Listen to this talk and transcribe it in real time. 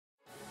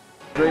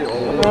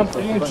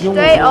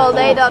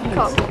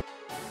DreAllDay.com.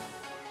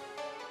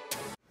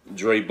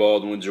 Dre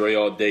Baldwin,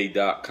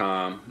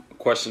 DreAllDay.com. A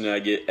question that I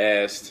get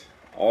asked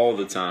all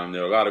the time.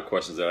 There are a lot of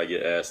questions that I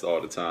get asked all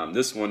the time.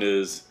 This one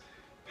is,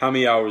 how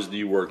many hours do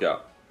you work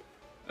out?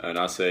 And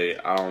I say,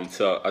 I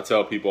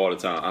tell people all the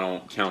time, I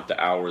don't count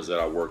the hours that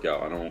I work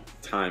out. I don't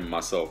time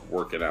myself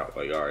working out.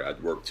 Like, all right, I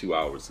work 2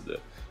 hours a day.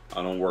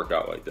 I don't work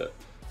out like that.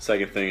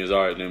 Second thing is,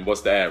 all right, then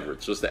what's the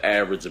average? What's the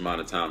average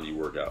amount of time you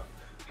work out?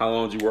 How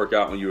long did you work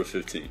out when you were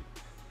 15?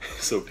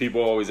 So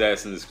people always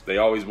asking this, they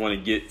always want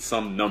to get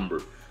some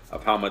number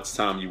of how much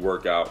time you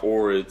work out,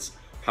 or it's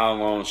how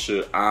long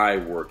should I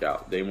work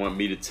out? They want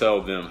me to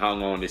tell them how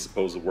long they're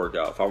supposed to work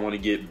out. If I want to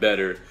get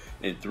better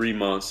in 3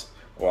 months,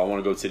 or I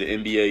want to go to the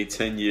NBA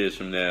 10 years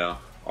from now,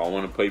 or I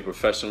want to play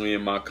professionally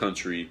in my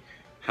country,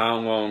 how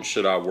long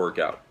should I work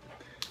out?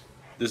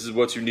 This is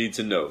what you need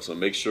to know. So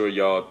make sure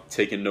y'all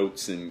taking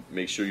notes and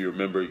make sure you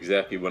remember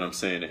exactly what I'm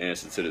saying to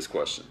answer to this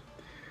question.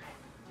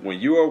 When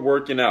you are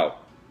working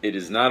out, it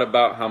is not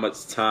about how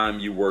much time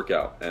you work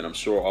out. And I'm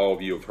sure all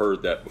of you have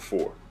heard that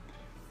before.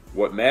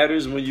 What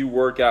matters when you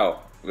work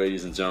out,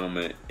 ladies and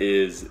gentlemen,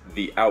 is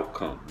the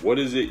outcome. What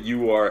is it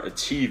you are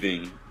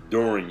achieving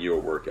during your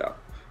workout?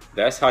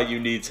 That's how you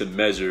need to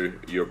measure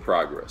your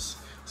progress.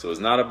 So it's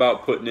not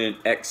about putting in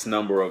X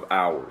number of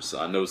hours.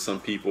 I know some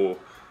people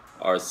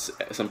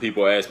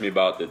ask me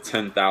about the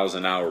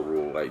 10,000 hour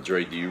rule. Like,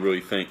 Dre, do you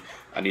really think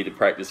I need to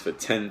practice for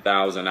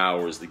 10,000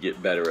 hours to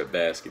get better at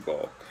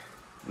basketball?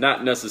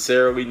 Not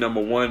necessarily,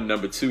 number one.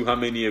 Number two, how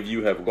many of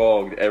you have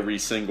logged every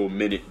single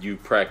minute you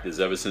practice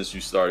ever since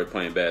you started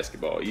playing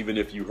basketball? Even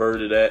if you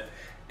heard of that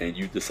and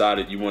you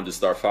decided you wanted to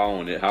start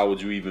following it, how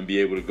would you even be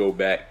able to go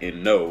back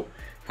and know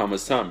how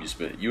much time you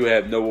spent? You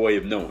have no way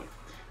of knowing.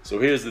 So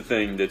here's the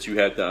thing that you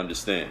have to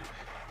understand.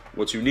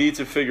 What you need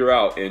to figure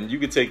out, and you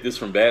can take this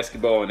from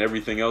basketball and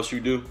everything else you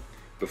do,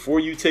 before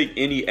you take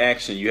any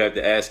action, you have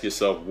to ask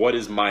yourself, what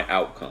is my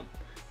outcome?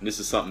 And this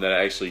is something that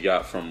I actually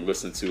got from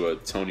listening to a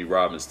Tony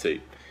Robbins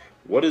tape.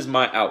 What is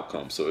my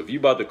outcome? So if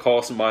you're about to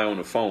call somebody on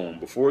the phone,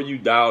 before you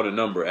dial the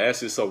number,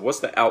 ask yourself, what's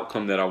the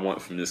outcome that I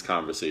want from this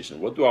conversation?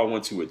 What do I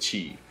want to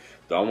achieve?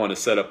 Do I want to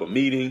set up a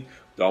meeting?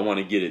 Do I want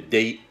to get a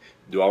date?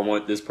 Do I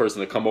want this person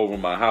to come over to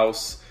my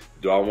house?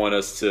 Do I want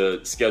us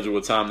to schedule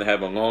a time to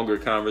have a longer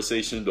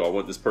conversation? Do I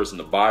want this person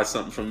to buy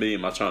something from me?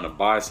 Am I trying to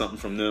buy something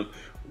from them?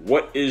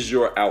 What is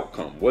your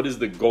outcome? What is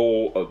the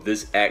goal of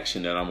this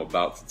action that I'm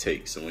about to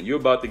take? So when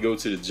you're about to go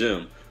to the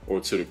gym or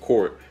to the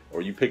court,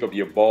 or you pick up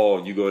your ball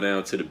and you go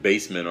down to the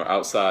basement or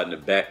outside in the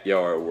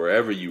backyard or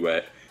wherever you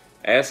at,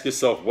 ask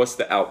yourself, what's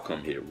the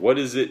outcome here? What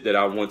is it that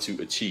I want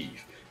to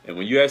achieve? And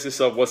when you ask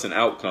yourself what's an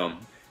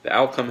outcome, the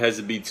outcome has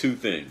to be two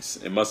things.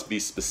 It must be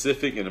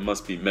specific and it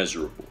must be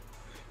measurable.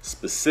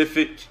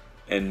 Specific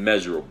and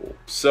measurable.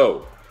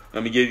 So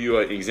let me give you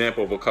an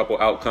example of a couple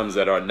outcomes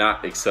that are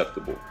not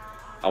acceptable.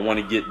 I want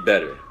to get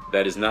better.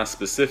 That is not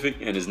specific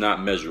and is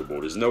not measurable.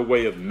 There's no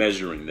way of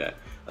measuring that.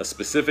 A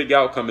specific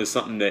outcome is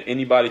something that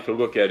anybody can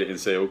look at it and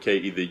say, okay,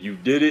 either you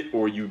did it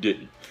or you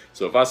didn't.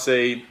 So if I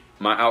say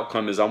my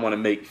outcome is I want to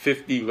make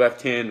 50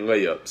 left-hand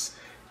layups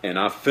and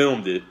I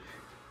filmed it,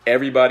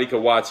 everybody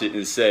could watch it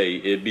and say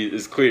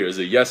it's clear. It's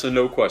a yes or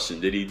no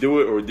question. Did he do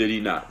it or did he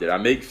not? Did I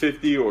make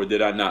 50 or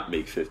did I not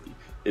make 50?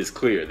 It's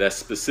clear. That's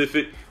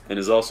specific and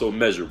is also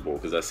measurable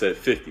because I said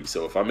 50.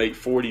 So if I make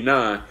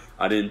 49,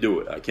 I didn't do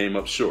it. I came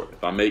up short.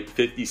 If I make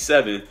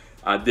 57,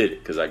 I did it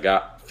because I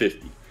got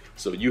 50.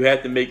 So you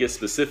have to make it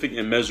specific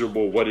and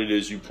measurable what it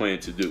is you plan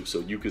to do.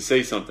 So you could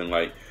say something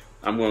like,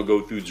 I'm going to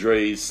go through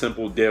Dre's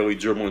simple daily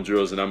dribbling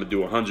drills and I'm going to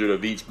do 100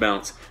 of each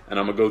bounce and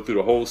I'm going to go through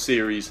the whole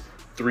series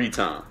 3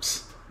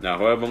 times. Now,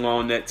 however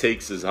long that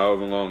takes is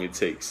however long it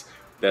takes.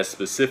 That's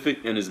specific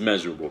and is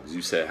measurable. Because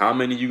you said how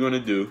many you're going to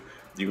do.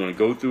 You're going to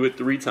go through it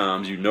 3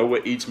 times. You know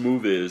what each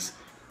move is.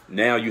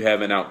 Now you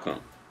have an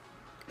outcome.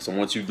 So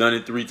once you've done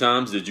it 3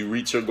 times, did you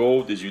reach your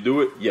goal? Did you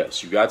do it?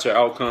 Yes, you got your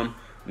outcome.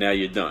 Now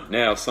you're done.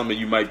 Now some of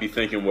you might be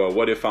thinking, well,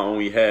 what if I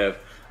only have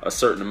a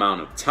certain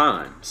amount of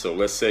time? So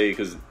let's say,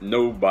 because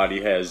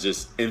nobody has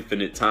just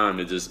infinite time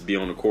to just be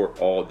on the court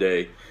all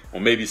day.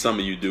 Or maybe some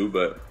of you do,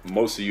 but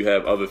most of you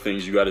have other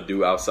things you got to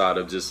do outside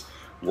of just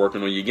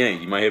working on your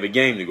game. You might have a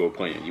game to go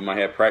play in. You might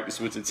have practice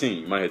with the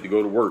team. You might have to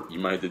go to work. You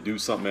might have to do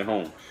something at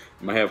home.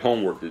 You might have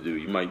homework to do.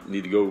 You might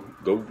need to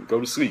go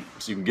to sleep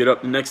so you can get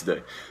up the next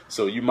day.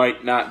 So you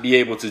might not be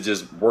able to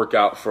just work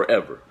out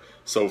forever.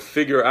 So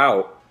figure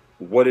out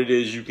what it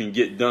is you can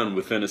get done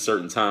within a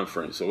certain time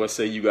frame. So let's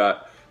say you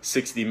got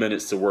 60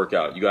 minutes to work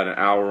out. You got an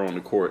hour on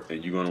the court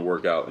and you're going to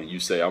work out and you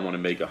say, I want to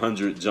make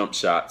 100 jump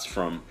shots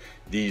from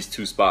these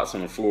 2 spots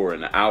on the floor,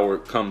 and the hour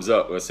comes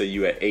up. Let's say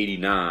you at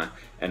 89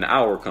 and the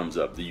hour comes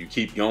up. Do you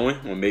keep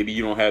going? Well, maybe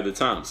you don't have the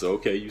time. So,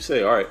 okay, you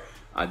say, all right,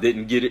 I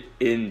didn't get it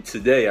in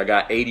today. I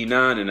got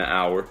 89 in an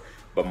hour,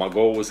 but my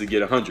goal was to get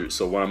 100.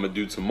 So what I'm going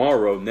to do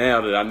tomorrow, now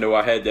that I know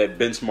I had that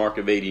benchmark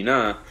of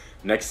 89,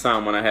 next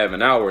time when I have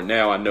an hour,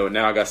 now I know,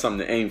 now I got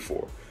something to aim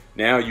for.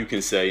 Now you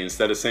can say,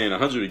 instead of saying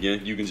 100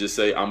 again, you can just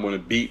say, I'm going to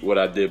beat what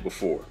I did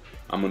before.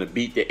 I'm going to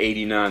beat the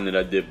 89 that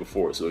I did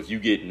before. So if you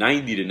get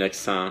 90 the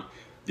next time,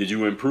 did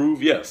you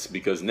improve? Yes,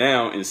 because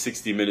now in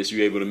 60 minutes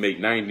you're able to make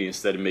 90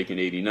 instead of making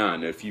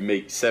 89. Now, if you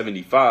make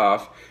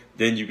 75,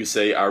 then you can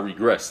say I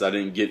regressed. I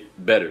didn't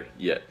get better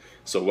yet.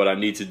 So what I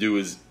need to do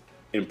is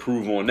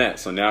improve on that.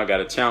 So now I got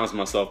to challenge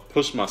myself,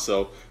 push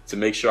myself to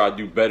make sure I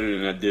do better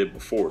than I did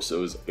before.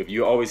 So if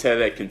you always have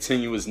that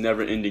continuous,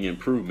 never-ending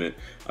improvement,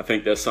 I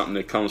think that's something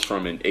that comes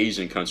from an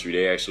Asian country.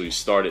 They actually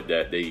started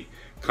that. They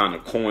kind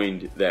of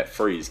coined that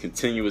phrase,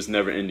 continuous,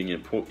 never-ending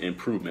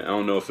improvement. I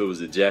don't know if it was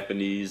the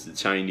Japanese, the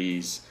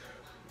Chinese,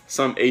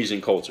 some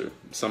Asian culture.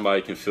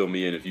 Somebody can fill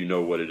me in if you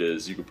know what it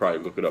is. You could probably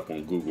look it up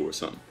on Google or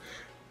something.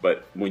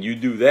 But when you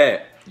do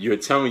that, you're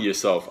telling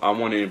yourself, I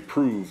want to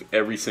improve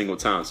every single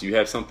time. So you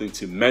have something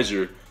to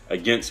measure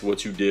against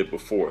what you did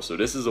before. So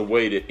this is a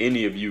way that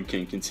any of you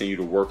can continue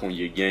to work on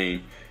your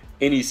game,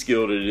 any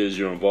skill that it is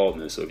you're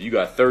involved in. So if you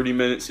got 30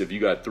 minutes, if you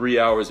got 3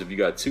 hours, if you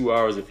got 2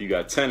 hours, if you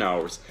got 10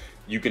 hours,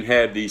 you can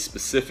have these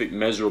specific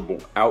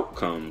measurable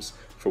outcomes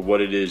for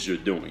what it is you're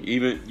doing.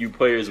 Even you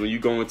players, when you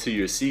go into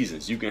your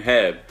seasons, you can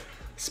have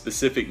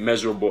specific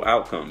measurable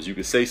outcomes. You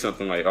can say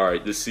something like, all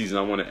right, this season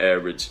I want to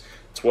average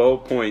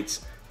 12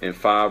 points and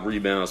 5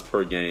 rebounds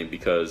per game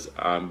because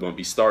I'm going to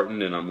be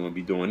starting and I'm going to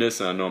be doing this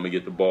and I know I'm going to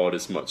get the ball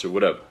this much or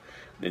whatever.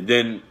 And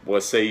then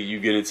let's say you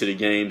get into the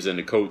games and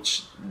the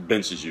coach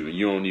benches you and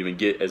you don't even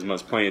get as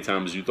much playing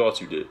time as you thought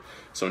you did.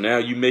 So now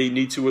you may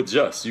need to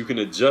adjust. You can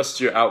adjust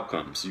your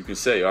outcomes. You can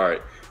say, all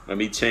right, let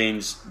me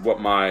change what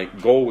my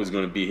goal is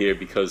going to be here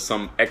because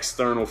some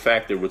external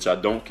factor which I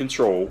don't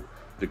control,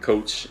 the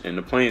coach and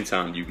the playing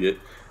time you get,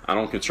 I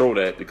don't control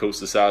that. The coach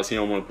decides he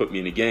don't want to put me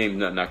in the game,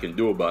 nothing I can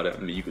do about it. I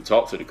mean, you can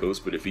talk to the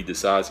coach, but if he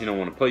decides he don't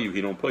want to play you,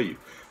 he don't play you.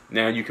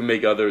 Now you can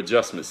make other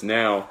adjustments.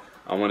 Now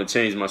I want to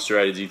change my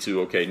strategy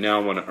to, okay,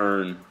 now I want to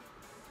earn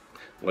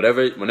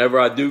whatever. Whenever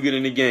I do get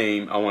in the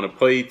game, I want to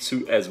play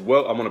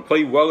I want to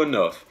play well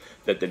enough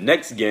that the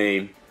next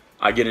game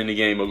I get in the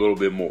game a little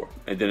bit more.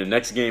 And then the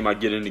next game I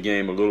get in the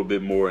game a little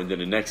bit more. And then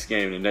the next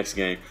game, the next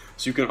game.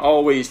 So you can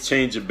always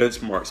change your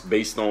benchmarks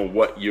based on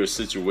what your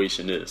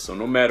situation is. So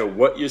no matter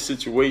what your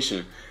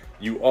situation,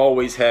 you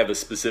always have a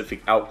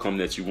specific outcome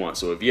that you want.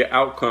 So if your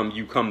outcome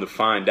you come to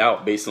find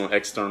out based on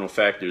external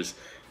factors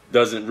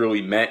doesn't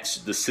really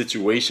match the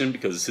situation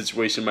because the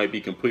situation might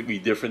be completely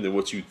different than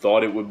what you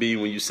thought it would be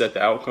when you set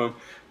the outcome,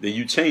 then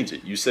you change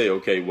it. You say,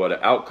 okay, well,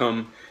 the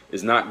outcome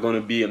is not going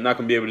to be, I'm not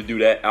going to be able to do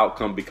that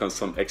outcome because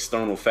some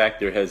external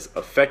factor has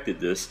affected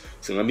this.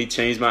 So let me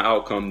change my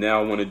outcome.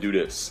 Now I want to do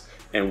this.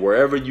 And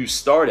wherever you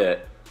start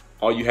at,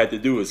 all you have to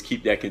do is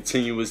keep that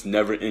continuous,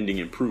 never-ending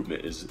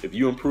improvement. If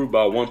you improve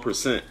by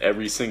 1%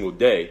 every single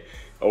day,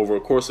 over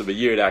a course of a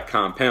year, that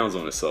compounds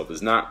on itself.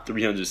 It's not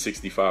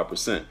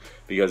 365%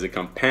 because it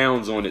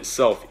compounds on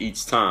itself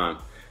each time.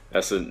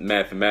 That's a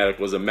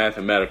mathematical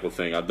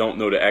thing. I don't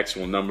know the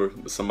actual number,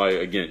 but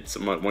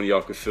one of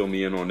y'all could fill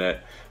me in on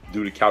that.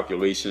 Do the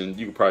calculation.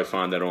 You can probably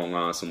find that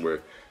online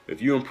somewhere.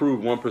 If you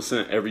improve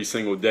 1% every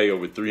single day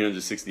over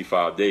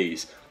 365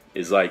 days,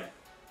 it's like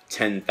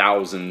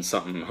 10,000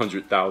 something,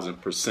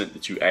 100,000%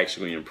 that you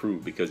actually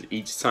improve because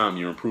each time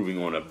you're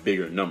improving on a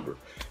bigger number,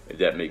 if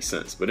that makes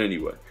sense. But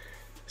anyway.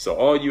 So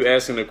all you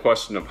asking the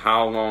question of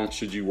how long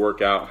should you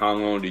work out? How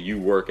long do you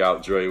work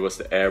out, Dre? What's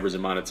the average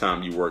amount of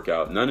time you work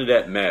out? None of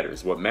that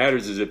matters. What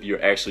matters is if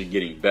you're actually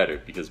getting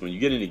better. Because when you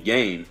get in a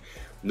game,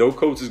 no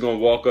coach is going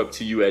to walk up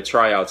to you at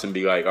tryouts and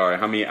be like, all right,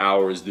 how many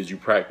hours did you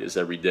practice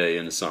every day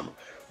in the summer?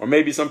 Or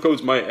maybe some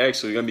coach might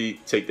actually, let me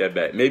take that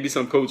back. Maybe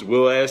some coach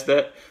will ask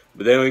that,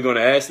 but they're only going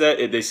to ask that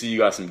if they see you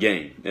got some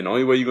game. And the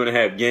only way you're going to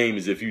have game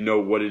is if you know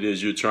what it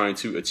is you're trying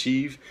to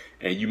achieve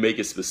and you make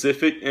it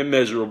specific and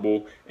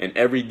measurable. And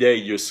every day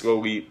you're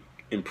slowly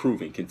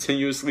improving,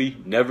 continuously,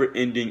 never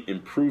ending,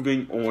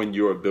 improving on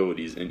your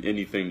abilities in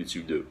anything that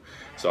you do.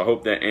 So I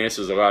hope that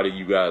answers a lot of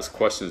you guys'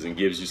 questions and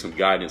gives you some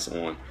guidance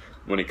on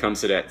when it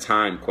comes to that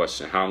time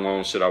question. How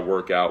long should I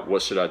work out?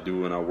 What should I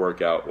do when I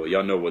work out? Well,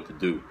 y'all know what to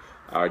do.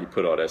 I already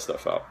put all that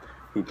stuff out.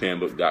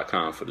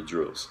 hoophandbook.com for the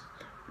drills.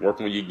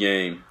 Work on your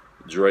game.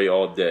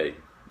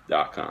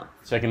 DreAllDay.com.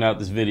 Checking out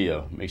this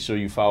video. Make sure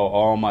you follow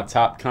all my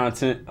top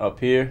content up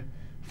here.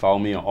 Follow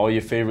me on all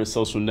your favorite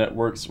social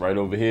networks right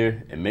over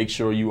here. And make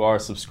sure you are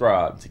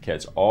subscribed to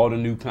catch all the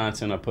new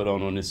content I put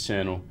on this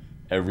channel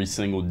every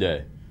single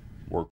day.